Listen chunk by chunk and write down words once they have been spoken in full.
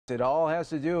It all has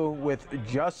to do with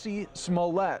Jussie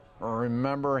Smollett.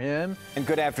 Remember him? And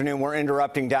good afternoon. We're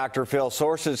interrupting Dr. Phil.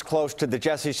 Sources close to the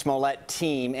Jussie Smollett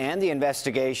team and the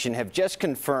investigation have just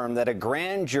confirmed that a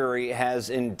grand jury has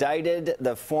indicted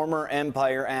the former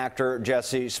Empire actor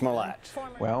Jussie Smollett.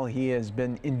 Well, he has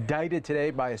been indicted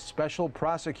today by a special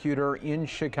prosecutor in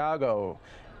Chicago.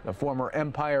 The former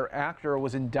Empire actor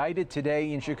was indicted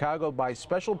today in Chicago by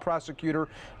Special Prosecutor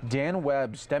Dan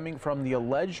Webb, stemming from the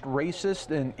alleged racist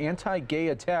and anti-gay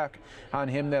attack on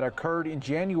him that occurred in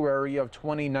January of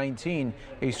 2019.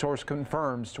 A source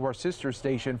confirms to our sister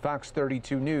station, Fox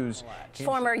 32 News.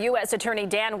 Former U.S. Attorney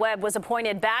Dan Webb was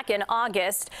appointed back in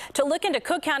August to look into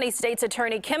Cook County State's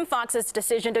Attorney Kim Foxx's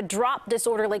decision to drop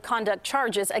disorderly conduct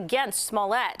charges against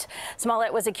Smollett.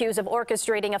 Smollett was accused of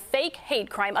orchestrating a fake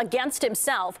hate crime against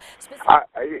himself. I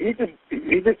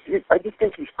just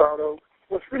think he's startled.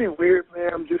 What's really weird,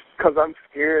 ma'am, just because I'm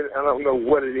scared, I don't know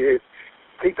what it is.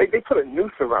 They put a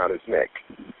noose around his neck.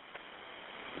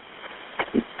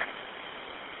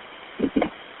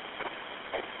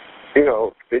 You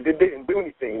know, they didn't do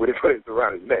anything with it, put it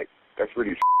around his neck. That's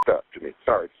really up to me.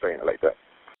 Sorry for saying it like that.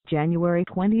 January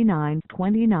 29,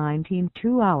 2019,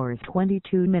 2 hours,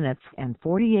 22 minutes, and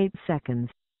 48 seconds.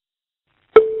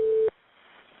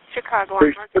 Chicago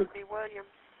Emergency, Williams.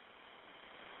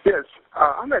 Yes,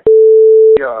 I'm at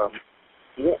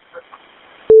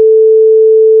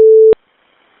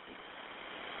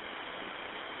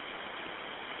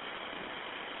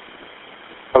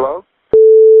Hello?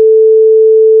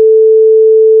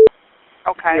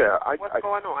 Okay. Yeah, what's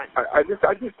going on? I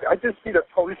just need the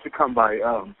police to come by.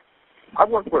 I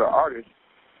work with an artist.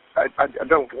 I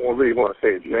don't really want to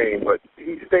say his name, but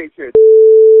he stays here.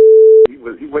 He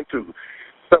went to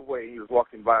Subway. He was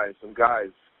walking by, and some guys,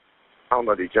 I don't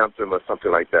know, they jumped him or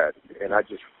something like that. And I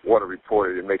just want to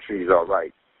report it and make sure he's all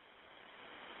right.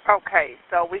 Okay,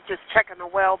 so we just checking the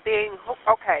well-being.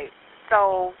 Okay,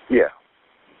 so yeah.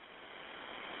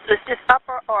 It's just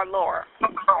upper or lower?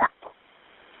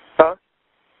 Huh?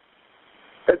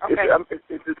 Okay. I'm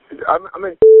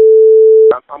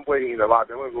waiting in the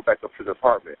lobby. I'm going to go back up to the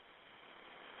apartment.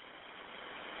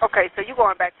 Okay, so you're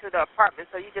going back to the apartment,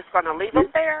 so you're just going to leave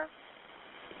him there?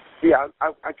 Yeah,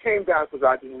 I came down because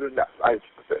I didn't realize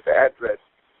the address.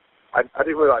 I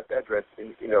didn't realize the address.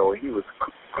 And, you know, he was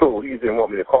cool. He didn't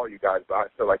want me to call you guys, but I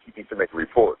feel like he needs to make a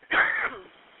report.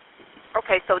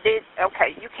 Okay, so you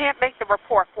can't make the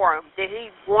report for him. Did he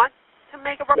want to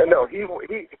make a report? No,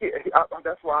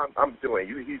 that's why I'm doing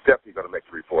it. He's definitely going to make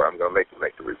the report. I'm going to make him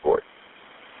make the report.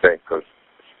 Thanks, Coach.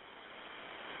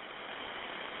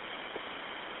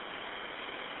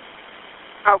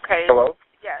 Okay. Hello?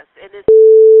 Yes, it is.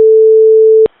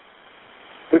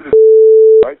 This is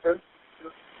right there?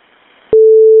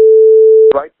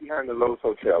 Right behind the Lowe's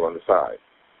Hotel on the side.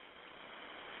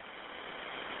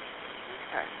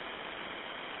 Okay.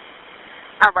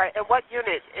 All right, and what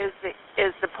unit is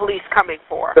the police coming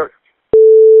for? Sir.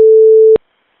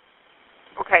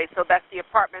 Okay, so that's the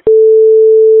apartment?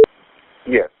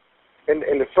 Yes. And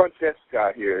the front desk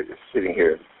guy here is sitting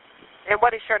here. And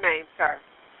what is your name, sir?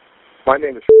 My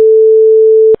name is.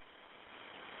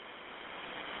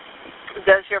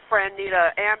 Does your friend need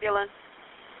an ambulance?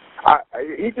 I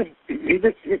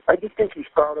just think he's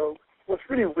startled. What's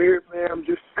really weird, ma'am,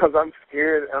 just because I'm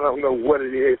scared, I don't know what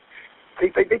it is. They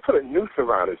put a noose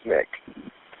around his neck.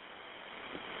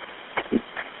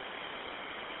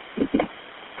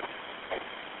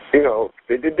 You know,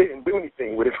 they didn't do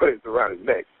anything with it, put it around his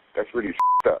neck. That's really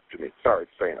up to me. Sorry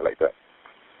for saying it like that.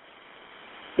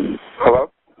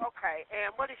 Hello? Okay,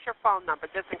 and what is your phone number,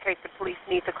 just in case the police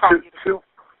need to call you?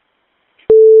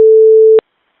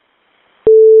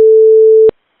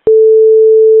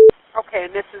 Okay,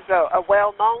 and this is a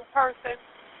well-known person?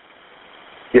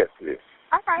 Yes, it is.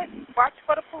 All right, watch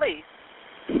for the police.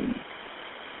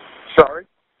 Sorry?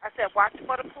 I said watch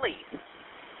for the police.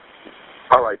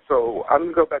 All right, so I'm going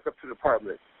to go back up to the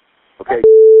apartment. Okay?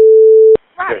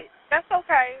 Right, okay. That's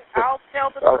okay. I'll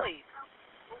tell the police.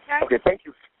 Okay? Okay, thank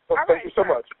you. Thank you so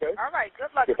much, okay? All right,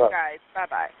 good luck, okay, you guys.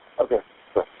 Bye-bye. Okay,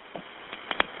 bye.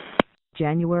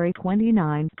 January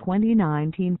 29,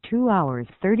 2019, 2 hours,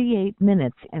 38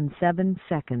 minutes, and 7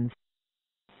 seconds.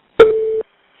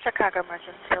 Chicago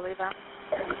Emergency, leave out.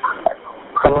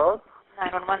 Hello?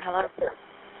 911, hello.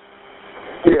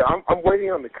 Yeah, I'm waiting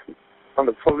on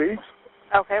the police.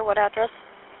 Okay, what address?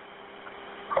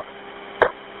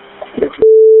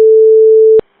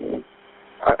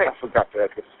 I forgot the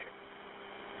address.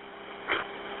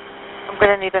 I'm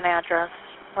going to need an address,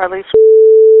 or at least.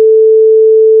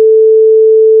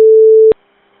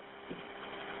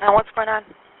 And what's going on?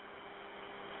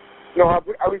 No, I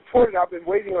reported. I've been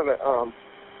waiting on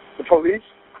The police?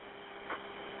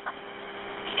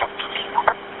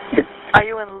 Are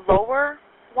you in Lower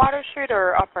Water Street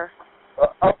or Upper?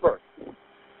 Upper.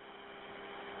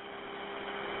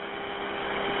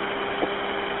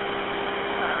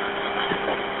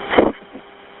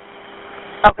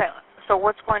 Okay, so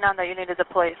what's going on that you needed the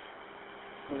police?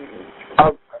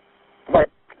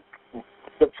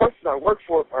 The person I work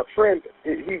for, my friend,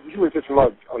 he was just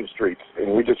mugged on the streets,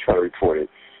 and we just trying to report it.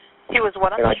 He was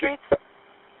what on the streets?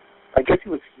 I guess he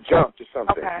was jumped or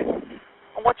something. Okay.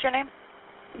 What's your name?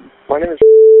 My name is.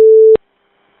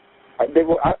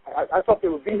 I thought they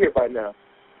would be here by now.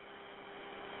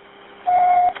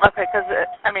 Okay, because,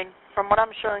 I mean, from what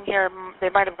I'm showing here, they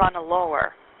might have gone to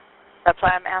Lower. That's why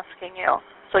I'm asking you.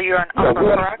 So you're an Upper,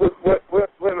 correct?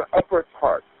 We're in the upper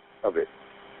part of it.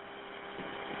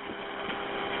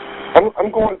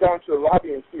 I'm going down to the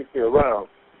lobby and see if they're around.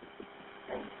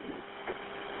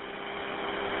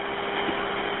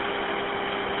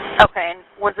 Okay, and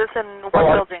was this in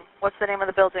what building? What's the name of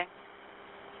the building?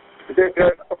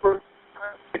 They're upper.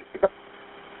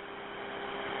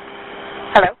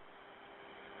 Hello?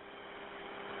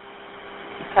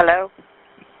 Hello?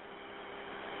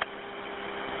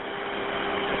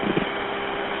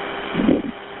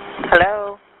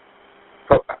 Hello?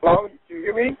 Hello? Do you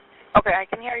hear me? Okay, I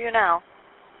can hear you now.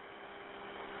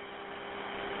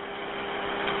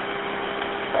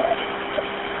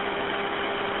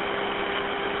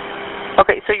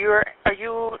 Okay, so are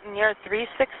you near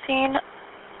 316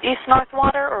 East North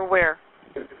Water or where?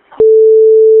 Okay,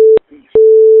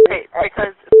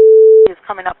 because is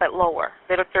coming up at Lower.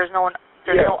 There's no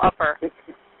Upper.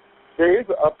 There is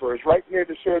an Upper. It's right near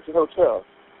the Sheraton Hotel.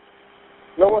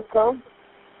 No one come?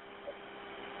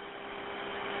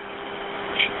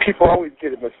 People always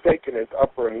get it mistaken as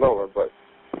Upper and Lower, but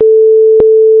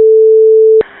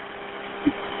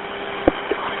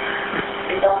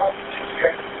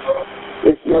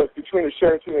it's between the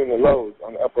Sheraton and the Lowe's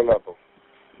on the upper level.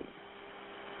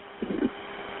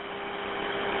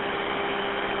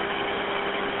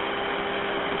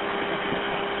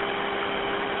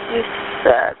 You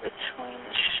said between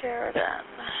Sheridan.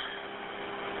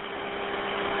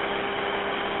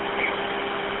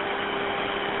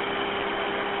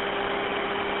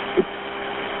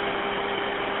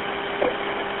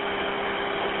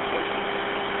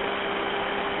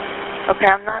 Okay,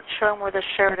 I'm not showing where the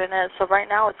Sheridan is, so right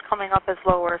now it's coming up as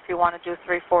Lower if you want to do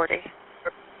 340.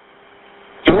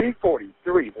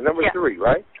 343, the number 3,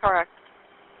 right? Correct.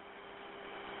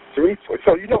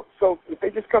 340. So if they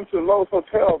just come to the Lowe's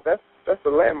Hotel, that's the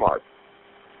landmark.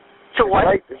 To what?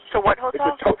 Right, to what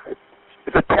hotel?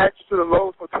 It's attached to the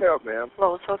Lowe's Hotel, ma'am.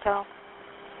 Lowe's Hotel?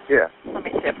 Yeah. Let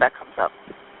me see if that comes up.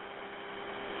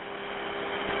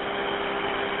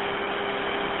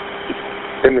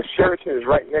 And the Sheraton is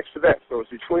right next to that, so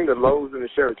it's between the Lowe's and the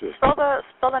Sheraton. Spell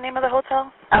the name of the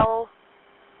hotel. Lowes.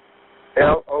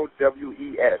 Lowes. Let's see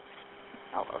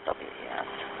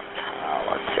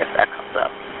if that comes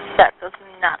up. That does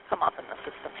not come up in the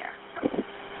system here.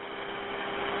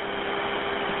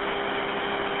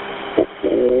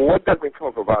 What doesn't come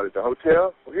up about it? The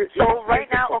hotel? So right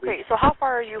now, okay. So how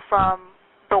far are you from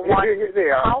the one? Here they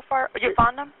are. How far? You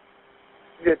found them?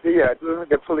 Yeah.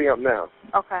 They're pulling up now.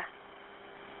 Okay.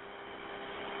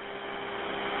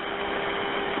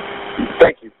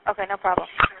 Thank you. Okay, no problem.